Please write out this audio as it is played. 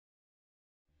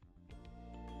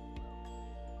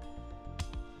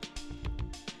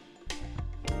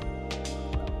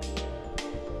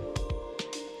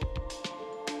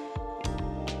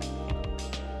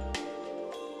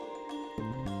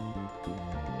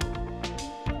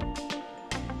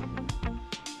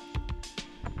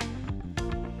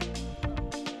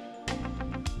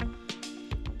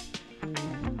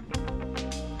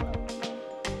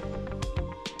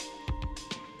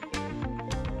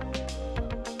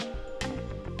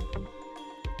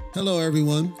Hello,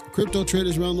 everyone. Crypto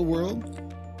traders around the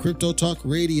world. Crypto Talk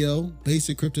Radio,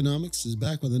 Basic Cryptonomics, is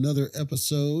back with another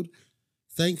episode.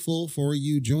 Thankful for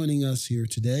you joining us here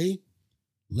today.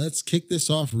 Let's kick this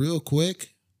off real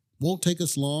quick. Won't take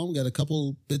us long. We got a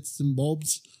couple bits and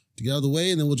bulbs to get out of the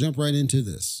way, and then we'll jump right into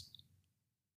this.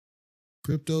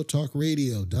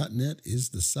 CryptoTalkRadio.net is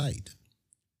the site.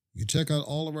 You can check out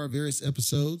all of our various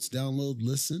episodes, download,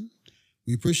 listen.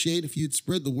 We appreciate if you'd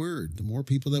spread the word. The more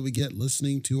people that we get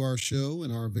listening to our show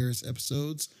and our various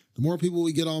episodes, the more people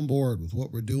we get on board with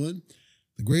what we're doing,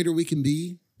 the greater we can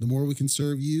be, the more we can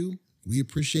serve you. We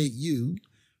appreciate you.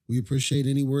 We appreciate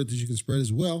any word that you can spread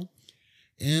as well.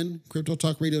 And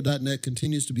CryptoTalkRadio.net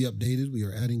continues to be updated. We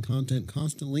are adding content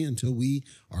constantly until we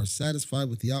are satisfied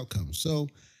with the outcome. So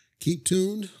keep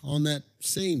tuned on that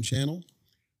same channel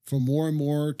for more and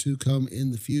more to come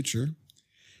in the future.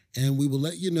 And we will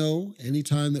let you know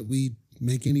anytime that we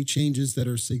make any changes that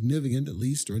are significant, at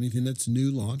least, or anything that's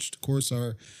new launched. Of course,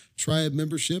 our Tribe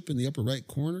membership in the upper right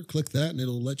corner, click that, and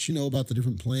it'll let you know about the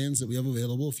different plans that we have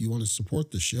available if you want to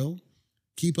support the show.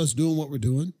 Keep us doing what we're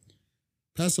doing.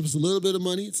 Pass us a little bit of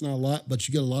money. It's not a lot, but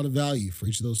you get a lot of value for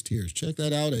each of those tiers. Check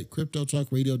that out at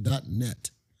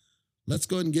CryptoTalkRadio.net. Let's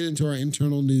go ahead and get into our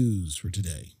internal news for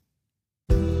today.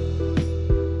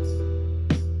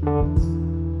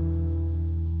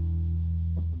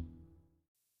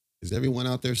 Is everyone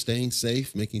out there staying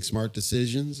safe, making smart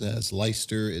decisions, as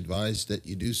Leister advised that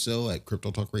you do so at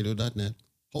CryptoTalkRadio.net?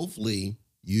 Hopefully,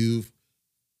 you've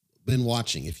been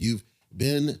watching. If you've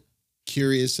been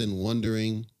curious and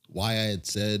wondering why I had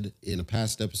said in a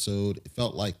past episode, it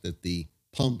felt like that the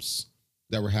pumps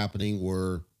that were happening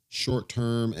were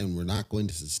short-term and were not going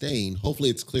to sustain.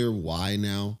 Hopefully, it's clear why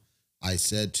now. I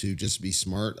said to just be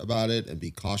smart about it and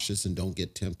be cautious and don't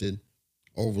get tempted.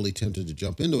 Overly tempted to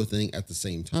jump into a thing at the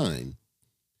same time.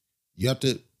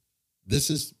 This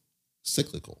is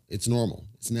cyclical. It's normal.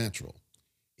 It's natural.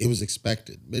 It was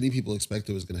expected. Many people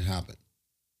expected it was going to happen.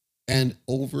 And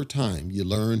over time, you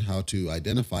learn how to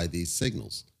identify these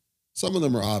signals. Some of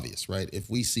them are obvious, right? If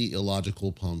we see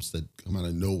illogical pumps that come out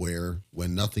of nowhere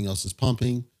when nothing else is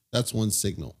pumping, that's one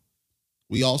signal.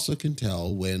 We also can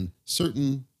tell when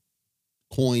certain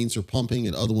coins are pumping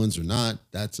and other ones are not.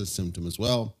 That's a symptom as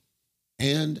well.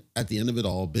 And at the end of it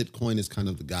all, Bitcoin is kind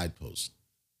of the guidepost.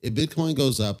 If Bitcoin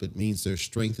goes up, it means there's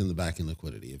strength in the back-end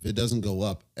liquidity. If it doesn't go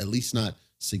up, at least not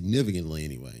significantly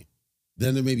anyway,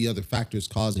 then there may be other factors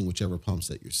causing whichever pumps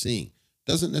that you're seeing.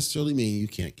 Doesn't necessarily mean you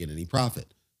can't get any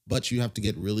profit, but you have to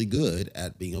get really good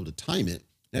at being able to time it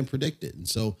and predict it. And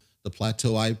so the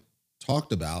plateau I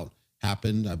talked about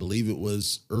happened, I believe it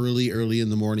was early in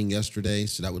the morning yesterday.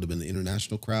 So that would have been the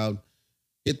international crowd.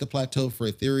 Hit the plateau for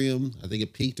Ethereum. I think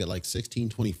it peaked at like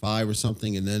 1625 or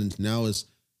something, and then now is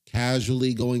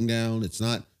casually going down. It's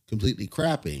not completely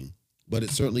crapping, but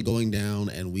it's certainly going down,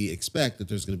 and we expect that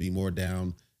there's going to be more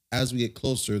down as we get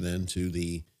closer then to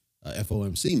the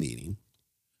FOMC meeting.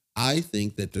 I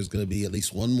think that there's going to be at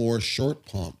least one more short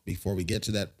pump before we get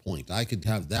to that point. I could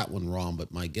have that one wrong,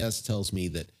 but my guess tells me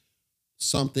that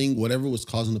something, whatever was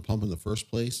causing the pump in the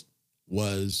first place,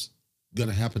 was going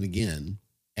to happen again.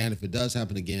 And if it does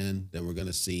happen again, then we're going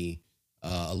to see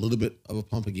a little bit of a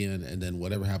pump again. And then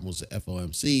whatever happens to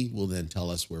FOMC will then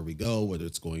tell us where we go, whether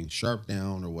it's going sharp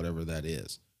down or whatever that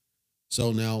is.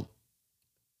 So now,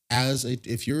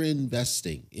 if you're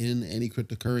investing in any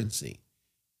cryptocurrency,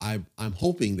 I'm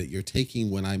hoping that you're taking,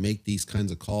 when I make these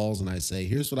kinds of calls and I say,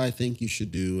 here's what I think you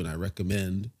should do and I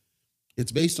recommend,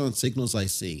 it's based on signals I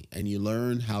see, and you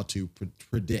learn how to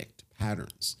predict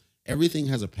patterns. Everything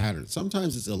has a pattern.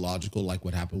 Sometimes it's illogical, like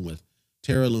what happened with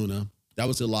Terra Luna. That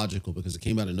was illogical because it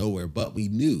came out of nowhere, but we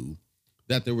knew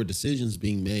that there were decisions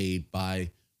being made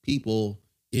by people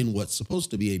in what's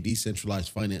supposed to be a decentralized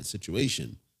finance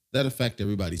situation that affect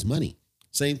everybody's money.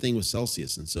 Same thing with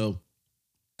Celsius. And so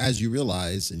as you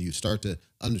realize and you start to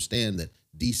understand that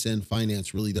decent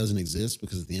finance really doesn't exist,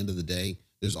 because at the end of the day,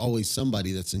 there's always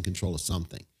somebody that's in control of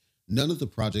something. None of the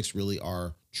projects really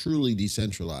are truly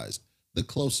decentralized. The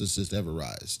closest is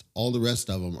Everrise. All the rest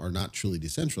of them are not truly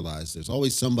decentralized. There's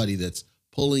always somebody that's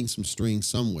pulling some strings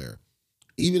somewhere.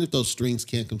 Even if those strings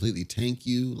can't completely tank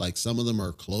you, like some of them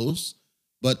are close,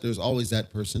 but there's always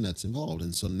that person that's involved.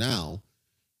 And so now,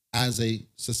 as a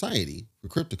society for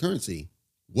cryptocurrency,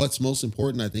 what's most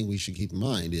important I think we should keep in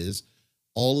mind is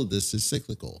all of this is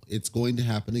cyclical. It's going to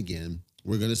happen again.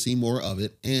 We're going to see more of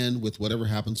it. And with whatever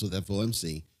happens with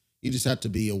FOMC, you just have to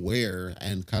be aware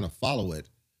and kind of follow it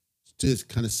to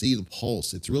kind of see the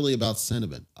pulse. It's really about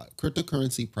sentiment.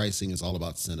 Cryptocurrency pricing is all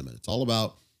about sentiment. It's all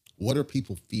about what are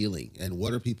people feeling and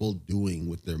what are people doing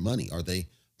with their money? Are they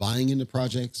buying into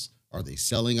projects? Are they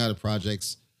selling out of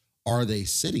projects? Are they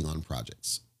sitting on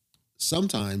projects?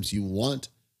 Sometimes you want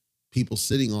people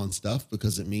sitting on stuff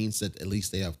because it means that at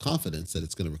least they have confidence that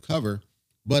it's going to recover.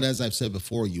 But as I've said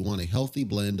before, you want a healthy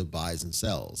blend of buys and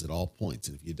sells at all points.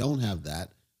 And if you don't have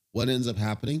that, what ends up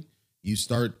happening? You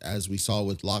start, as we saw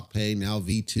with LockPay, now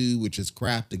V2, which is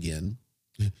crapped again.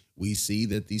 We see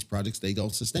that these projects, they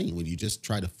don't sustain. When you just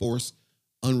try to force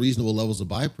unreasonable levels of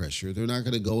buy pressure, they're not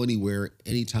going to go anywhere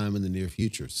anytime in the near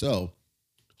future. So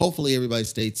hopefully everybody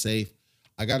stayed safe.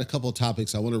 I got a couple of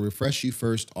topics. I want to refresh you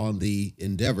first on the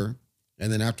Endeavor.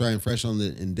 And then after I refresh on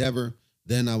the Endeavor,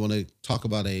 then I want to talk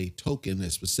about a token, a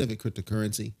specific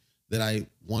cryptocurrency that I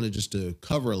wanted just to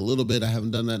cover a little bit. I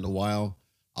haven't done that in a while.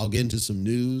 I'll get into some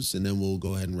news and then we'll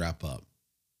go ahead and wrap up.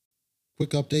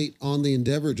 Quick update on the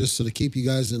Endeavor, just so to keep you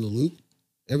guys in the loop.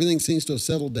 Everything seems to have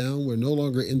settled down. We're no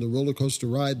longer in the roller coaster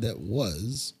ride that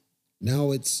was.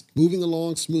 Now it's moving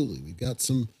along smoothly. We've got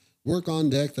some work on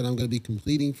deck that I'm going to be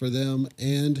completing for them,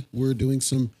 and we're doing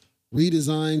some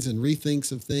redesigns and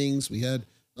rethinks of things. We had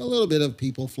a little bit of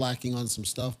people flacking on some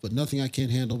stuff, but nothing I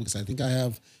can't handle because I think I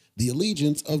have the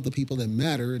allegiance of the people that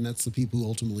matter, and that's the people who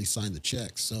ultimately sign the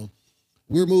checks. So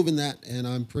we're moving that, and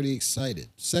I'm pretty excited.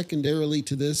 Secondarily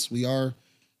to this,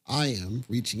 I am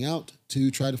reaching out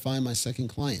to try to find my second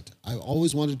client. I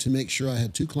always wanted to make sure I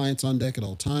had 2 clients on deck at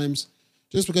all times,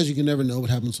 just because you can never know what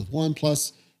happens with one.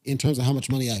 Plus, in terms of how much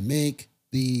money I make,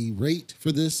 the rate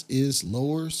for this is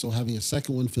lower, so having a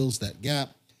second one fills that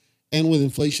gap. And with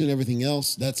inflation and everything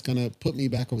else, that's going to put me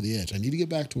back over the edge. I need to get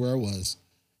back to where I was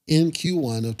in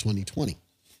Q1 of 2020.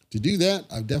 To do that,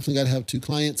 I've definitely got to have 2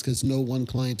 clients, because no one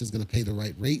client is going to pay the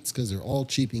right rates, because they're all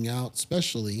cheaping out,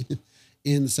 especially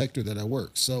in the sector that I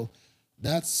work. So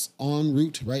that's en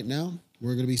route right now.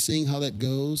 We're going to be seeing how that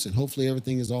goes, and hopefully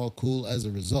everything is all cool as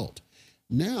a result.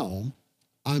 Now,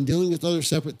 I'm dealing with other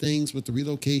separate things with the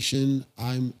relocation.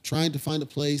 I'm trying to find a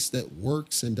place that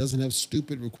works and doesn't have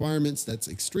stupid requirements. That's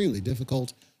extremely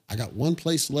difficult. I got one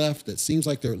place left that seems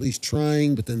like they're at least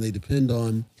trying, but then they depend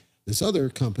on this other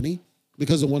company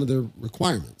because of one of their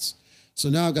requirements. So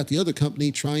now I've got the other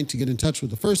company trying to get in touch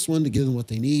with the first one to give them what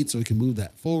they need so we can move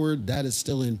that forward. That is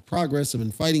still in progress. I've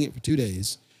been fighting it for 2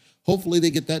 days. Hopefully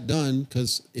they get that done,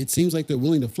 because it seems like they're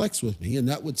willing to flex with me, and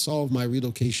that would solve my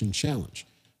relocation challenge.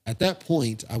 At that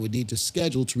point, I would need to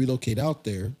schedule to relocate out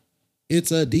there.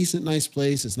 It's a decent, nice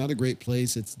place. It's not a great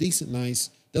place. It's decent, nice.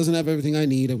 Doesn't have everything I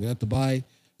need. I'm going to have to buy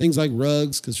things like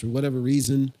rugs, because for whatever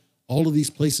reason, all of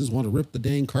these places want to rip the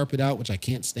dang carpet out, which I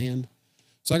can't stand.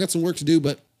 So I got some work to do,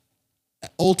 but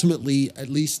ultimately, at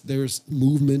least there's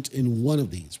movement in one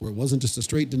of these where it wasn't just a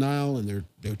straight denial, and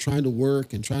they're trying to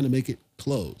work and trying to make it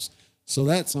close. So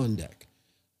that's on deck.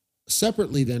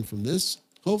 Separately then from this,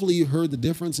 hopefully you heard the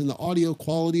difference in the audio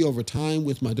quality over time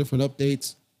with my different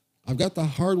updates. I've got the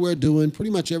hardware doing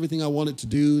pretty much everything I wanted to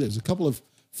do. There's a couple of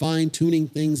fine-tuning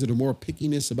things that are more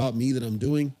pickiness about me that I'm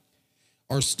doing.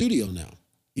 Our studio now.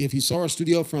 If you saw our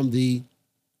studio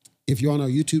if you're on our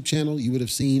YouTube channel, you would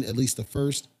have seen at least the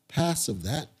first pass of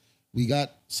that. We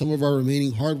got some of our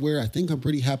remaining hardware. I think I'm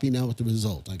pretty happy now with the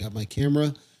result. I got my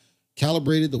camera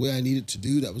calibrated the way I needed to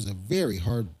do. That was a very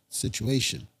hard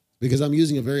situation, because I'm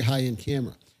using a very high-end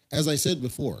camera. As I said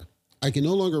before, I can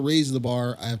no longer raise the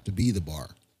bar. I have to be the bar.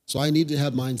 So I need to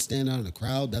have mine stand out in a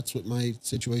crowd. That's what my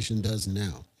situation does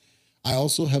now. I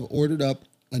also have ordered up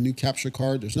a new capture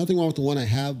card. There's nothing wrong with the one I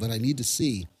have, but I need to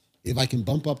see if I can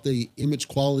bump up the image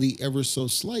quality ever so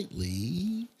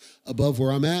slightly above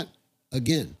where I'm at.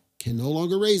 Again, can no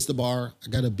longer raise the bar. I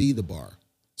got to be the bar.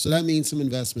 So that means some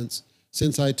investments.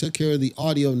 Since I took care of the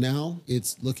audio, now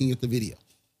it's looking at the video.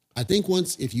 I think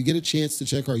if you get a chance to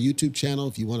check our YouTube channel,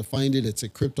 if you want to find it, it's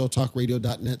at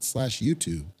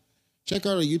cryptotalkradio.net/YouTube. Check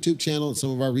out our YouTube channel and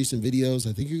some of our recent videos.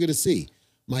 I think you're going to see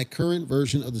my current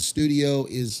version of the studio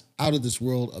is out of this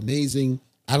world, amazing.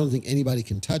 I don't think anybody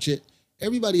can touch it.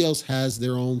 Everybody else has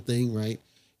their own thing, right?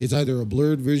 It's either a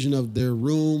blurred version of their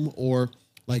room, or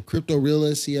like Crypto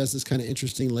Realist, he has this kind of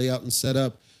interesting layout and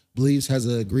setup. Believes has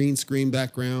a green screen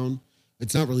background.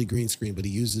 It's not really green screen, but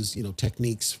he uses,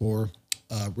 techniques for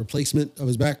replacement of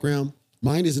his background.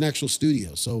 Mine is an actual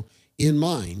studio. So in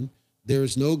mine,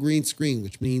 there's no green screen,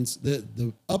 which means that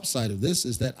the upside of this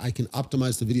is that I can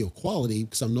optimize the video quality,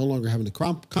 because I'm no longer having to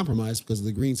compromise because of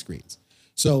the green screens.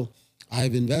 So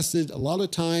I've invested a lot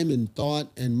of time and thought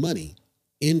and money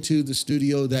into the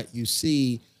studio that you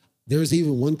see. There's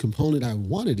even one component I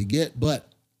wanted to get,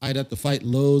 but I'd have to fight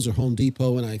Lowe's or Home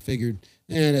Depot, and I figured,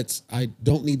 I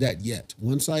don't need that yet.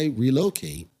 Once I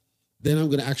relocate, then I'm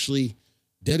going to actually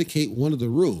dedicate one of the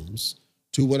rooms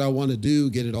to what I want to do,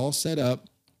 get it all set up,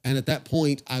 and at that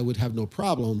point, I would have no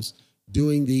problems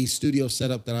doing the studio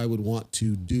setup that I would want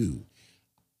to do.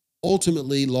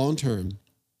 ultimately, long term,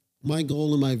 my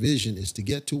goal and my vision is to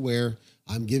get to where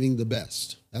I'm giving the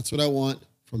best. That's what I want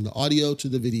from the audio to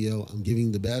the video. I'm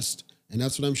giving the best, and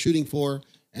that's what I'm shooting for.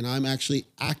 And I'm actually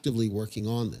actively working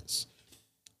on this.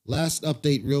 Last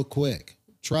update real quick.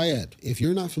 Triad. If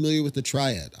you're not familiar with the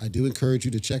Triad, I do encourage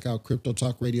you to check out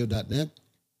cryptotalkradio.net.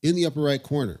 In the upper right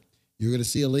corner, you're going to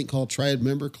see a link called Triad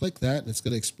Member. Click that, and it's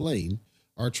going to explain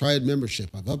our Triad membership.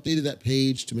 I've updated that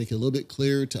page to make it a little bit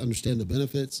clearer to understand the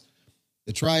benefits.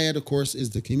 The Triad, of course, is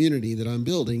the community that I'm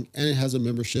building, and it has a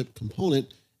membership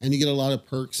component, and you get a lot of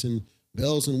perks and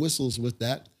bells and whistles with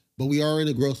that, but we are in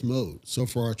a growth mode. So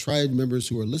for our Triad members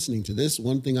who are listening to this,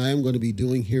 one thing I am going to be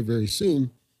doing here very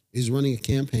soon is running a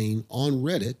campaign on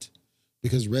Reddit,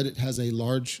 because Reddit has a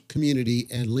large community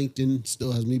and LinkedIn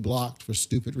still has me blocked for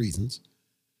stupid reasons.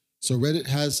 So Reddit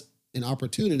has an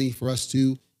opportunity for us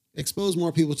to expose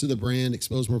more people to the brand,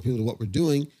 expose more people to what we're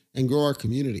doing, and grow our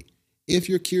community. If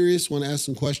you're curious, want to ask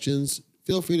some questions,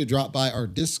 feel free to drop by our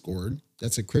Discord.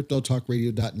 That's at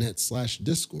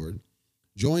cryptotalkradio.net/Discord.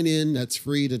 Join in. That's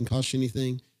free. Doesn't cost you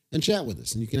anything. And chat with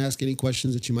us. And you can ask any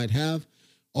questions that you might have.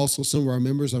 Also, some of our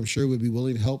members, I'm sure, would be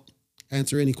willing to help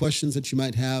answer any questions that you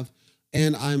might have.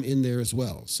 And I'm in there as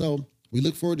well. So we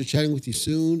look forward to chatting with you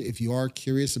soon. If you are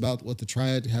curious about what the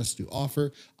Triad has to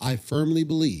offer, I firmly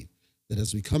believe that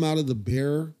as we come out of the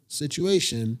bear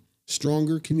situation,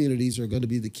 stronger communities are going to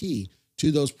be the key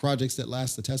to those projects that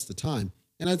last the test of time.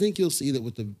 And I think you'll see that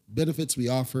with the benefits we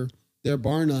offer, they're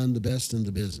bar none the best in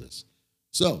the business.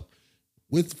 So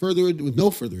with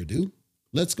no further ado,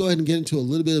 let's go ahead and get into a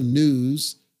little bit of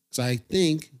news, because I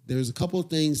think there's a couple of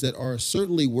things that are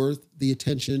certainly worth the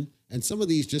attention, and some of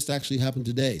these just actually happened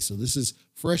today. So this is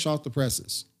fresh off the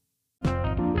presses.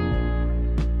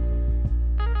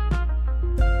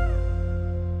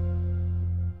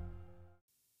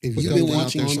 If you've been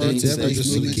watching our endeavors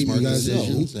just to keep you guys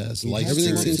know,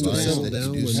 everything seems to have settled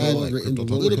down. We're no longer in the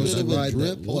roller coaster ride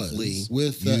that was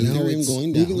with Ethereum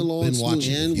going down. Been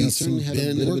watching, and we certainly had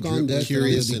a work on deck,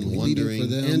 curious and wondering,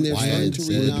 and they're starting to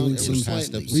read out some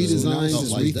redesigns,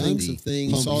 rethink some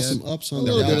things. Saw some ups on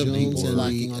the Dow Jones and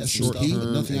lacking on short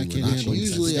term, nothing I can't handle.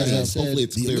 Usually, as I said,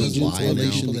 the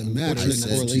correlation that matters,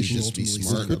 correlation ultimately is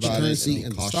cryptocurrency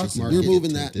and the stock market. We're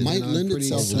moving that might lend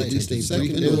itself to at least a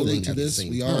secondary to this.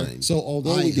 We are. So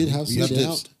although we did have some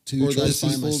doubt to try to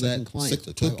find my second client,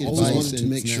 I always wanted to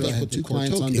make sure I had two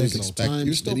clients on deck at a time.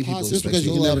 You're still positive because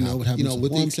you never know what happens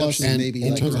with the exception, and maybe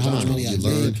in terms of how much money I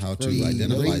learn how to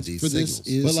identify these signals.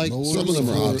 But like some of them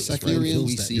are obvious. Ethereum,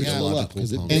 we see a lot,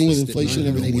 and with inflation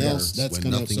and everything else, that's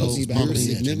going to set me back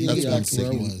significantly back to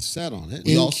where I was set on it.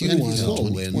 In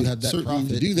Q1, we had that profit.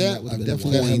 To do that, I've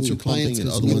definitely had two clients, and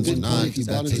other ones are not. If you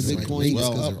bought into Bitcoin, it's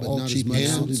up, but not cheap,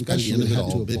 and especially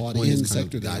had to have bought in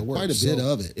sector that quite a bit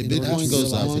of it. If Bitcoin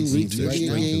goes up, research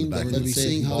game, but we're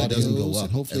seeing how it doesn't go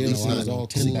up. Hopefully, it's not all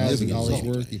 $10,000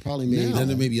 worth. You probably made. Then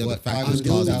there may be other factors.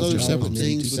 Those are separate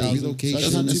things.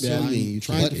 Relocation, not too bad.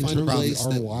 Trying to find a place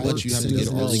that what you have to get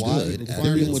really good.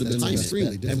 Ethereum would have been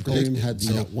extremely difficult. Ethereum had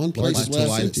one place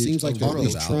left. It seems like they're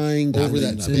trying over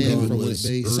that span from what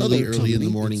base early in the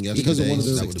morning yesterday because of one of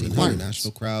those requirements.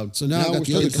 National crowd. So now I've got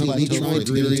the other company trying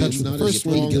to get in touch with the first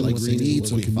one, get like green needs,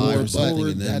 so we can move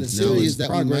forward. That is serious. That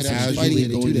progress is fighting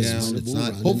it going down. It's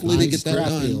not. Hopefully they get that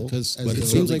done, because it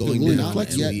seems like they're really not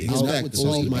clicked yet. That would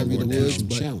solve my relocation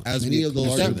challenge. As many of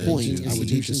those at that point, I would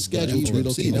need to schedule to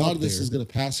relocate. A lot of this is going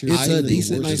to pass here. It's a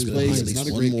decent, nice place. It's not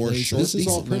a great place. This is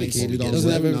all predicated on.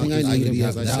 Doesn't have everything I need.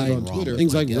 As I said on Twitter,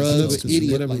 things like rugs,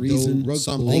 whatever reason, all of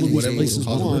these places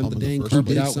gone. The dang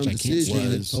carpet out, which I can't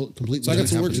stand. So I got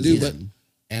some work to do, but.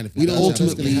 And if we don't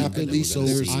ultimately happen, at least so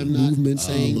there's movement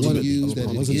saying to you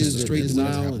that it is a straight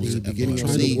denial, and the beginning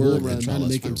trying to work and trying to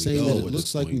make him say that it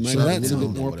looks like we might have a bit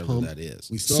more pump.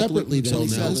 We separately then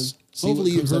says,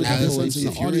 hopefully you've heard the difference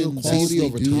in the audio quality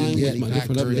over time with my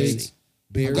different updates.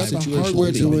 Bear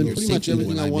hardware doing pretty much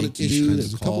everything I wanted to do.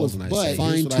 There's a couple of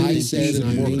fine tuning said, and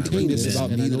I maintain this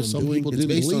about me. Though some people didn't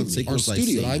believe our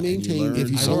studio. I maintain if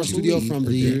you saw our studio from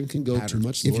the can go too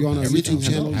much. If you're on our YouTube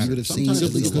channel, you would have seen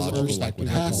simply because of Earth like would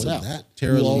pass out.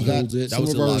 Terra all holds it. Some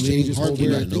of our remaining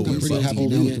hardware, I think I'm pretty happy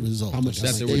now with the result. How much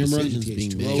that camera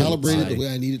calibrated the way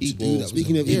I needed to do.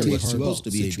 Speaking of ETH, supposed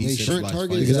to be a current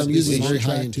target because I'm using very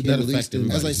high end to be released.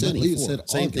 As I said, I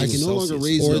can no longer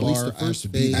raise the bar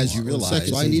as you realize.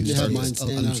 So I need to have mine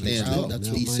stand out. That's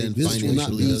what this will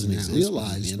not be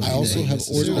realized. I also have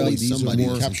ordered out these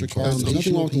more capture cards.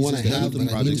 Nothing wrong with the one I have,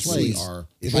 but I need to play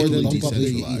if I can bump up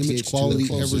the image quality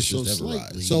ever so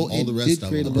slightly. So all the rest did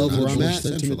create a level where I'm at.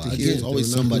 There's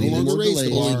always somebody who will raise the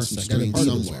bar that part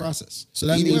of this process. So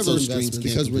that means those investments,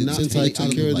 because we're not, since I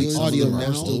took care of the audio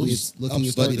now, it's looking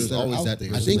at stuff that's always out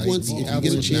there. I think once if you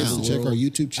get a chance to check our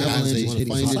YouTube channel and want to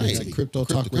find it, it's at Crypto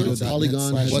Talk Radio.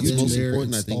 Polygon has what's most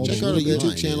important, I think. Check out our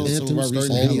YouTube channel, some of our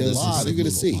recent videos. You're going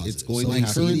to see it's going to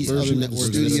have current version of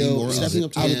studio, stepping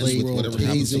up to the plate, whatever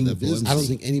amazing. I don't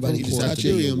think anybody can touch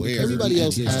Ethereum. Everybody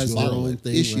else has their own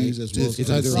issues as well. It's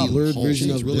either a blurred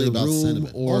version of really their room,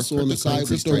 or also on the side,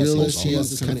 Crypto Realist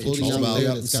chance is kind of floating out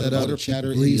there and set up.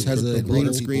 Chatter has a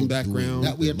green screen background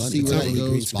that we have to see where it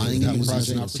goes. Buying out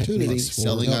project opportunities,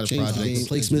 selling out a project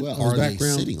placement or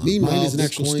background. Meanwhile, is an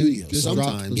actual studio.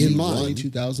 Sometimes in mine,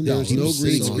 2000, there's no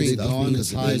green screen gone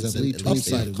as high as I believe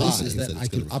 25 classes that I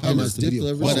can optimize the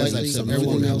video. But as I've said,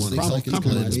 everyone else thinks I can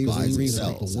optimize green screen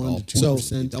like 1 to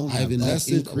 2%. I've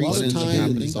invested a lot of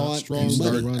time and thought and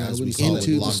money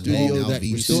into the studio that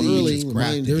we're still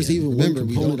early. There's even one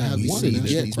component I wanted to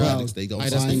get crowds. I'd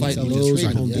have to fight Lowe's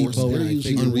or Home Depot, and I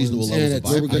figured unreasonable levels of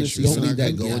buy price. Don't need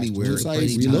that go anywhere.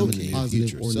 Relocate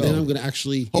positive, or then I'm going to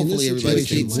actually hopefully everybody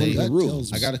can say the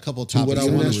rules. I got a couple topics what I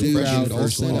want to refresh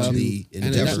also on the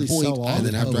Endeavor point, and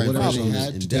then after I finish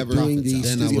on Endeavor,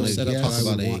 then I want to talk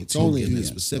about a token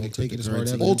specific to the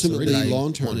currency. Ultimately,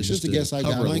 long term, it's just a guess I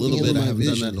got. A little bit. I haven't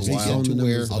done that in a while. To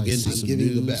where I'll get into some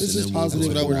new bets. This is positive.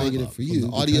 What I want for you.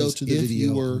 Audio to the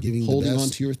video. You were holding on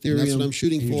to your Ethereum. That's what I'm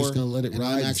shooting for. Just going to let it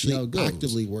ride. I'm actually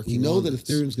actively working. You know that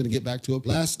Ethereum's going to get back to a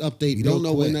last update. We don't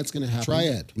know when that's going to happen.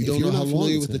 Triad. We don't know how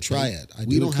long with the Triad.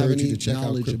 We don't have any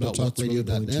knowledge about what's really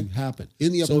going to happen.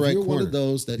 In the upper right corner, one of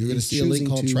those that you're going to see a link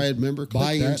called Triad Member.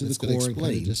 Buy into the core and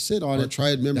kind of just sit on it.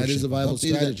 Triad Membership. That is a viable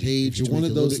strategy. If you're one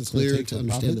of those that's clear to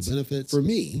understand the benefits. For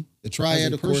me, the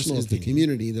Triad, of course, is the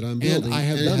community that I'm building. And I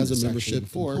have done has a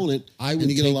membership component. And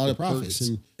you get a lot of profits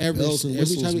and every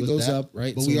time it goes up,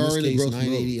 right? But we are in a growth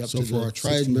mode. So for our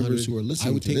Triad members who are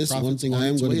listening to this, one thing I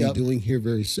am going to be doing here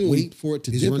very soon, wait for it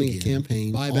to is running a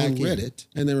campaign on Reddit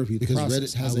and then repeat because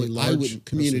Reddit has a large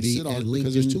community and LinkedIn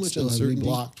because there's too much uncertainty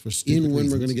blocked for in when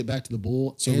we're going to get back to the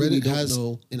bull. So Reddit has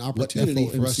an opportunity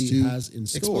for us to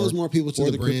expose more people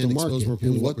to the brand, expose more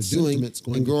people to what we're doing,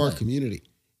 and grow our community.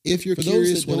 If you're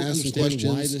curious, want to ask some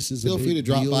questions, feel free to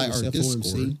drop by our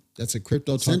Discord. That's a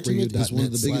CryptoTalkRadio.net. That's one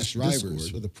of the biggest drivers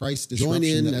for the price disruption.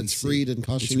 Join in. That's free. Doesn't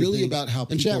cost you anything. It's really about how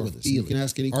people chat with us. You can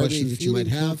ask any questions that you might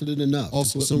have. Confident enough.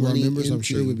 Also, some of our members, I'm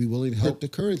sure, would be willing to help the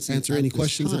currency answer any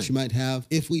questions that you might have.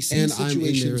 If we see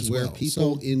situations where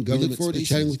people in government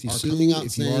chatting with you soon,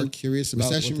 if you are curious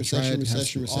about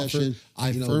recession,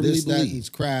 I firmly believe it's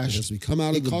crash. As we come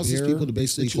out of the causes people to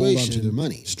basically hold on to their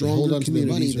money. Hold on to their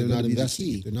money. They're not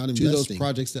investing. They're not investing to those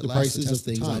projects that prices of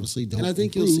things obviously don't. And I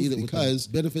think you'll see that because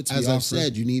benefits. As I've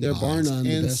said, you need bar none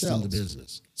the best in the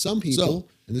business. Some people,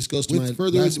 and this goes to my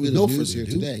last bit of news here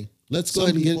today. Let's go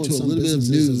ahead and get into a little bit of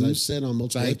news. As I've said on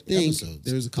multiple episodes,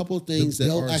 there's a couple of things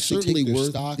that are certainly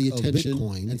worth the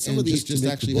attention, and some of these just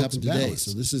actually happened today.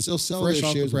 So this is they'll sell their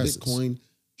shares of Bitcoin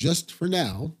just for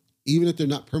now, even if they're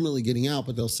not permanently getting out,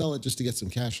 but they'll sell it just to get some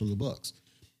cash on the books.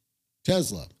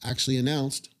 Tesla actually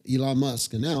announced, Elon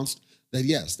Musk announced that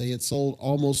yes, they had sold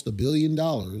almost $1 billion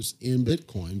in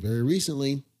Bitcoin very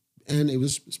recently. And it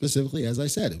was specifically, as I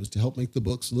said, it was to help make the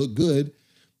books look good.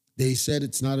 They said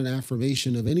it's not an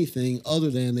affirmation of anything other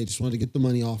than they just want to get the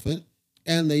money off it.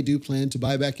 And they do plan to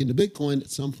buy back into Bitcoin at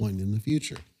some point in the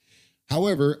future.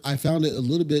 However, I found it a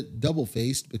little bit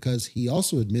double-faced because he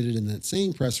also admitted in that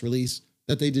same press release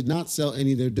that they did not sell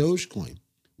any of their Dogecoin.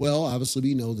 Well, obviously,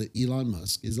 we know that Elon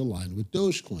Musk is aligned with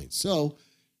Dogecoin. So,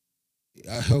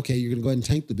 okay, you're going to go ahead and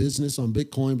tank the business on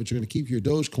Bitcoin, but you're going to keep your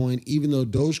Dogecoin, even though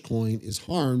Dogecoin is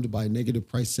harmed by negative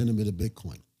price sentiment of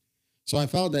Bitcoin. So I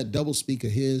found that doublespeak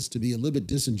of his to be a little bit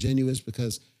disingenuous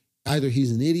because either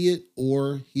he's an idiot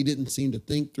or he didn't seem to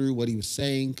think through what he was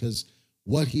saying, because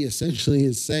what he essentially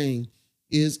is saying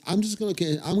is, I'm going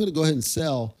to go ahead and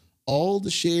sell all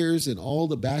the shares and all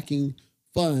the backing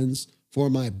funds for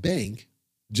my bank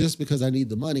just because I need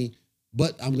the money.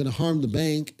 But I'm going to harm the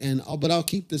bank, but I'll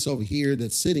keep this over here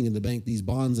that's sitting in the bank, these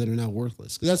bonds that are now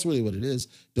worthless. Because that's really what it is.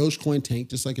 Dogecoin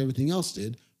tanked just like everything else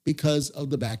did because of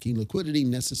the backing liquidity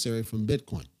necessary from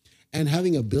Bitcoin. And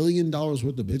having $1 billion worth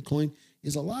of Bitcoin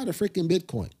is a lot of freaking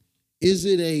Bitcoin. Is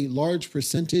it a large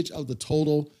percentage of the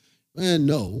total?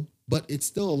 No, but it's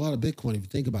still a lot of Bitcoin if you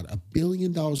think about it. $1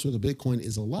 billion worth of Bitcoin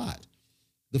is a lot.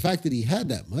 The fact that he had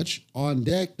that much on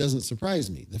deck doesn't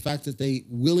surprise me. The fact that they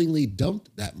willingly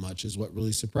dumped that much is what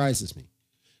really surprises me.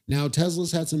 Now,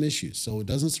 Tesla's had some issues, so it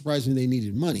doesn't surprise me they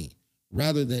needed money.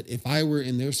 Rather that if I were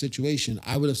in their situation,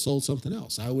 I would have sold something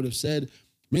else. I would have said,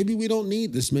 Maybe we don't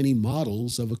need this many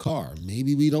models of a car.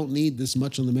 Maybe we don't need this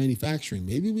much on the manufacturing.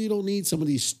 Maybe we don't need some of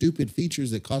these stupid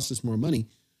features that cost us more money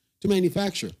to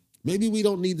manufacture. Maybe we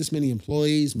don't need this many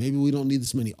employees. Maybe we don't need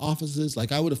this many offices.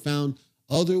 Like I would have found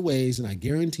other ways, and I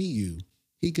guarantee you,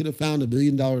 he could have found $1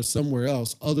 billion somewhere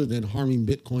else other than harming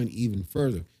Bitcoin even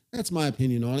further. That's my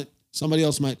opinion on it. Somebody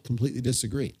else might completely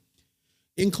disagree.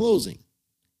 In closing,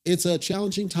 it's a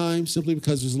challenging time simply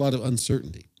because there's a lot of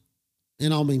uncertainty.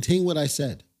 And I'll maintain what I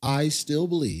said. I still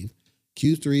believe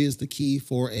Q3 is the key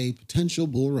for a potential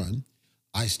bull run.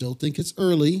 I still think it's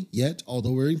early yet,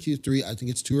 although we're in Q3. I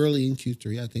think it's too early in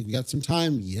Q3. I think we got some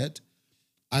time yet.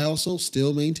 I also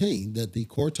still maintain that the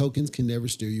core tokens can never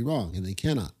steer you wrong, and they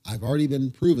cannot. I've already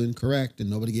been proven correct, and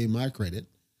nobody gave my credit,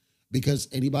 because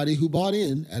anybody who bought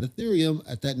in at Ethereum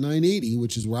at that 980,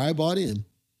 which is where I bought in,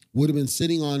 would have been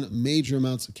sitting on major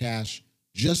amounts of cash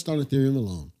just on Ethereum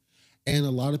alone. And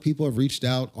a lot of people have reached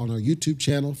out on our YouTube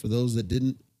channel. For those that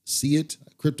didn't see it,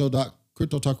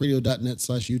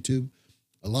 cryptotalkradio.net/YouTube.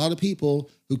 A lot of people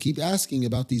who keep asking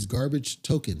about these garbage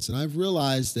tokens. And I've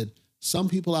realized that some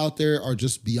people out there are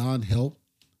just beyond help.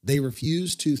 They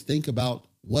refuse to think about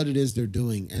what it is they're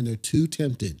doing, and they're too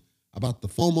tempted about the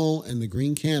FOMO and the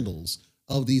green candles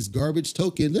of these garbage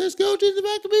tokens. Let's go to the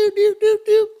back of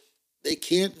it. They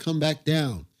can't come back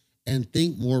down and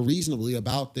think more reasonably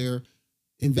about their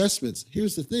investments.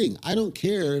 Here's the thing. I don't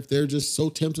care if they're just so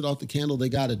tempted off the candle, they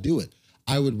got to do it.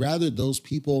 I would rather those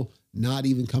people not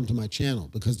even come to my channel,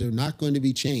 because they're not going to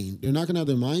be changed. They're not going to have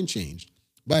their mind changed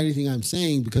by anything I'm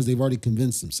saying, because they've already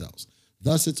convinced themselves.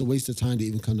 Thus, it's a waste of time to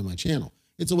even come to my channel.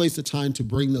 It's a waste of time to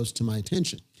bring those to my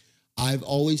attention. I've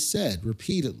always said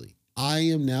repeatedly, I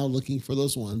am now looking for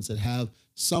those ones that have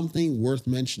something worth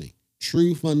mentioning,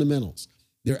 true fundamentals.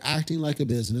 They're acting like a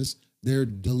business. They're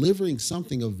delivering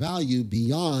something of value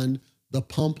beyond the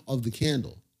pump of the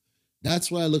candle.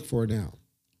 That's what I look for now.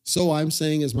 So I'm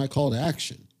saying as my call to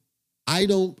action, I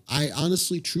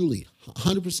honestly, truly,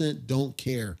 100% don't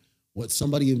care what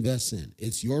somebody invests in.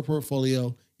 It's your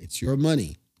portfolio. It's your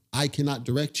money. I cannot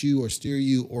direct you or steer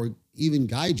you or even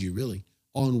guide you really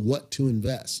on what to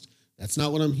invest. That's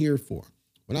not what I'm here for.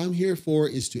 What I'm here for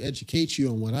is to educate you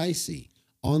on what I see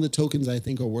on the tokens I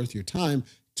think are worth your time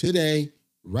today,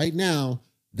 right now.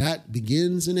 That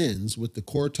begins and ends with the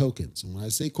core tokens. And when I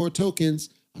say core tokens,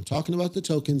 I'm talking about the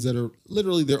tokens that are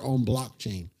literally their own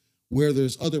blockchain, where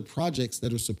there's other projects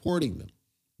that are supporting them.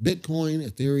 Bitcoin,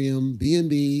 Ethereum,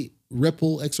 BNB,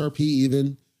 Ripple, XRP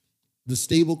even, the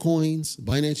stable coins,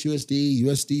 Binance USD,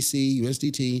 USDC,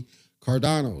 USDT,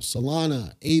 Cardano,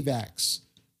 Solana, AVAX,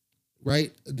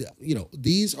 right?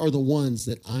 These are the ones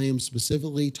that I am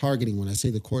specifically targeting when I say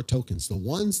the core tokens, the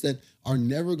ones that are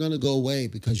never going to go away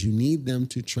because you need them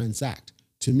to transact.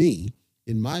 To me,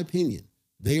 in my opinion,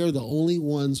 they are the only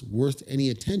ones worth any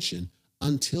attention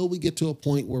until we get to a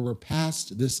point where we're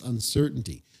past this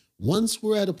uncertainty. Once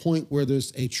we're at a point where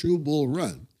there's a true bull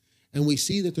run and we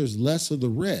see that there's less of the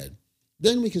red,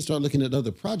 then we can start looking at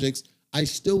other projects. I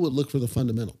still would look for the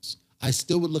fundamentals. I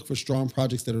still would look for strong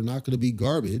projects that are not going to be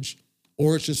garbage,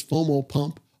 or it's just FOMO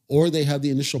pump, or they have the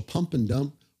initial pump and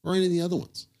dump, or any of the other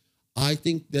ones. I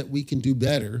think that we can do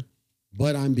better,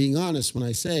 but I'm being honest when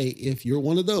I say if you're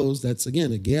one of those that's,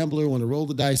 again, a gambler, want to roll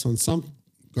the dice on some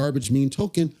garbage meme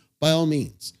token, by all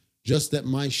means. Just that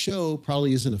my show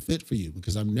probably isn't a fit for you,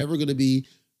 because I'm never going to be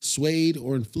swayed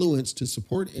or influenced to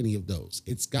support any of those.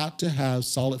 It's got to have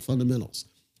solid fundamentals,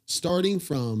 starting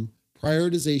from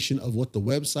prioritization of what the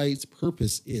website's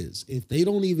purpose is. If they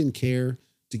don't even care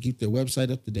to keep their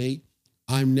website up to date,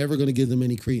 I'm never going to give them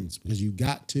any credence, because you've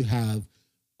got to have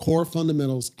core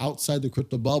fundamentals outside the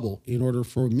crypto bubble in order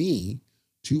for me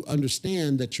to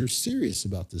understand that you're serious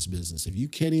about this business. If you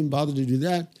can't even bother to do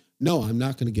that, no, I'm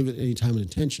not going to give it any time and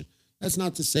attention. That's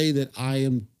not to say that I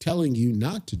am telling you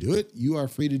not to do it. You are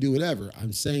free to do whatever.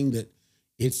 I'm saying that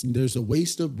there's a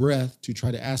waste of breath to try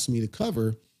to ask me to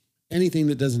cover anything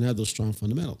that doesn't have those strong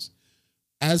fundamentals.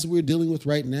 As we're dealing with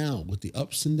right now with the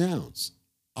ups and downs,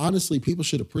 honestly, people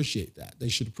should appreciate that. They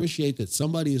should appreciate that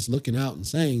somebody is looking out and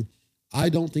saying, I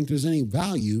don't think there's any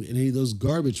value in any of those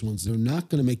garbage ones. They're not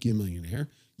going to make you a millionaire.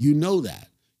 You know that.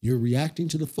 You're reacting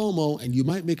to the FOMO, and you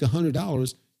might make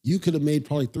 $100. You could have made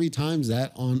probably 3 times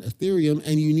that on Ethereum,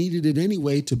 and you needed it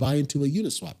anyway to buy into a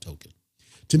Uniswap token.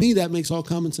 To me, that makes all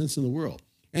common sense in the world.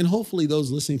 And hopefully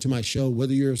those listening to my show,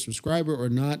 whether you're a subscriber or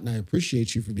not, and I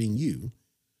appreciate you for being you,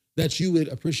 that you would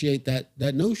appreciate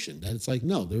that notion, that it's like,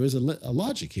 no, there is a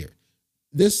logic here.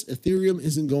 This Ethereum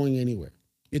isn't going anywhere.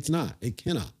 It's not. It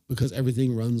cannot, because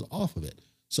everything runs off of it.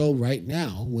 So right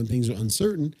now, when things are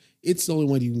uncertain, it's the only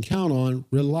one you can count on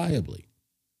reliably.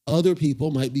 Other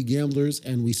people might be gamblers,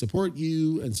 and we support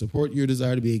you and support your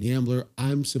desire to be a gambler.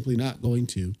 I'm simply not going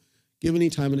to give any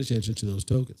time and attention to those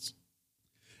tokens.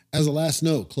 As a last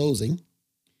note, closing,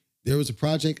 there was a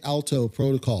Project Alto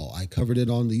protocol. I covered it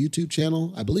on the YouTube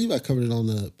channel. I believe I covered it on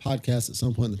the podcast at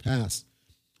some point in the past.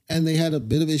 And they had a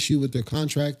bit of issue with their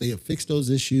contract. They have fixed those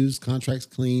issues. Contract's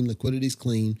clean, liquidity's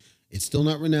clean. It's still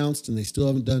not renounced, and they still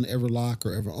haven't done ever lock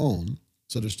or ever own.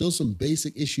 So there's still some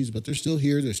basic issues, but they're still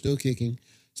here. They're still kicking,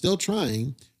 still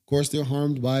trying. Of course, they're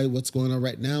harmed by what's going on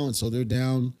right now, and so they're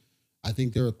down. I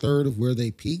think they're a third of where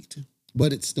they peaked,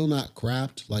 but it's still not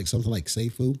crapped like something like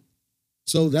Seifu.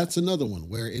 So that's another one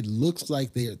where it looks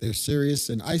like they're serious.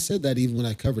 And I said that even when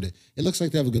I covered it. It looks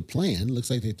like they have a good plan. It looks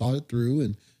like they thought it through,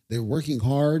 and they're working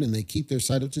hard, and they keep their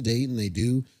site up to date, and they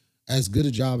do as good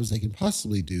a job as they can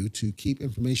possibly do to keep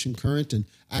information current and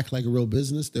act like a real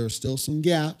business. There are still some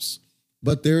gaps,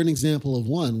 but they're an example of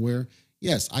one where,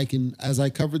 yes, I can, as I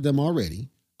covered them already,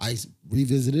 I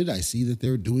revisited, I see that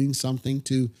they're doing something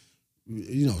to,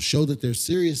 show that they're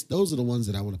serious. Those are the ones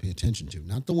that I want to pay attention to,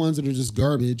 not the ones that are just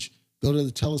garbage. Go to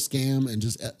the telescam and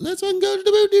just let's go to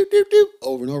the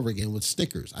over and over again with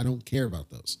stickers. I don't care about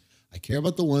those. I care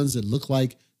about the ones that look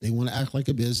like they want to act like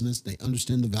a business. They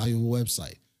understand the value of a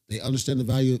website. They understand the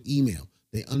value of email.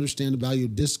 They understand the value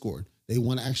of Discord. They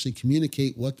want to actually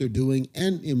communicate what they're doing,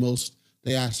 and in most,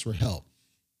 they ask for help.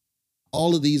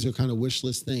 All of these are kind of wish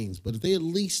list things, but if they at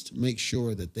least make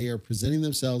sure that they are presenting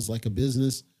themselves like a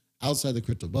business outside the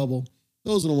crypto bubble,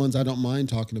 those are the ones I don't mind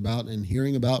talking about and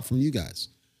hearing about from you guys.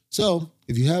 So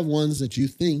if you have ones that you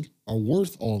think are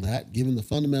worth all that, given the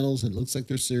fundamentals, it looks like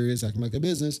they're serious, acting like a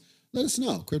business, let us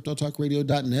know.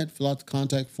 CryptoTalkRadio.net, fill out the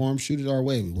contact form, shoot it our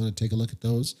way. We want to take a look at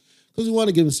those because we want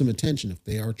to give them some attention. If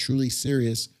they are truly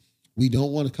serious, we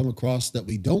don't want to come across that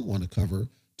we don't want to cover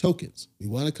tokens. We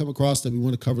want to come across that we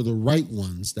want to cover the right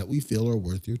ones that we feel are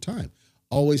worth your time.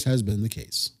 Always has been the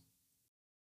case.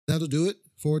 That'll do it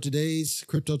for today's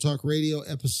Crypto Talk Radio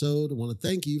episode. I want to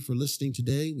thank you for listening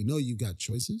today. We know you've got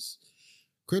choices.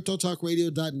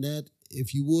 CryptoTalkRadio.net.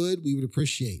 If you would, we would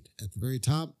appreciate. At the very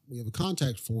top, we have a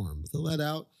contact form. Fill that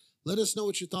out. Let us know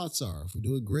what your thoughts are. If we're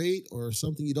doing great or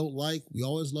something you don't like, we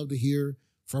always love to hear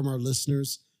from our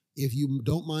listeners. If you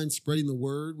don't mind spreading the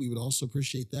word, we would also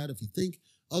appreciate that. If you think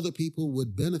other people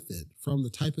would benefit from the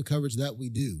type of coverage that we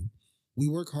do, we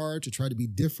work hard to try to be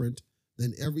different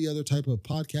than every other type of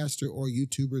podcaster or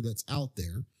YouTuber that's out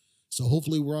there. So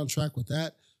hopefully we're on track with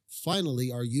that. Finally,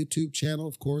 our YouTube channel,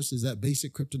 of course, is at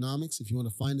Basic Cryptonomics. If you want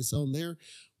to find us on there,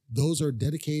 those are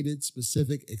dedicated,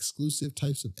 specific, exclusive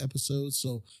types of episodes.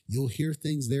 So you'll hear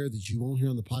things there that you won't hear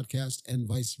on the podcast and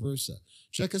vice versa.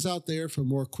 Check us out there for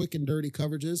more quick and dirty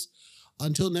coverages.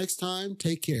 Until next time,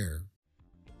 take care.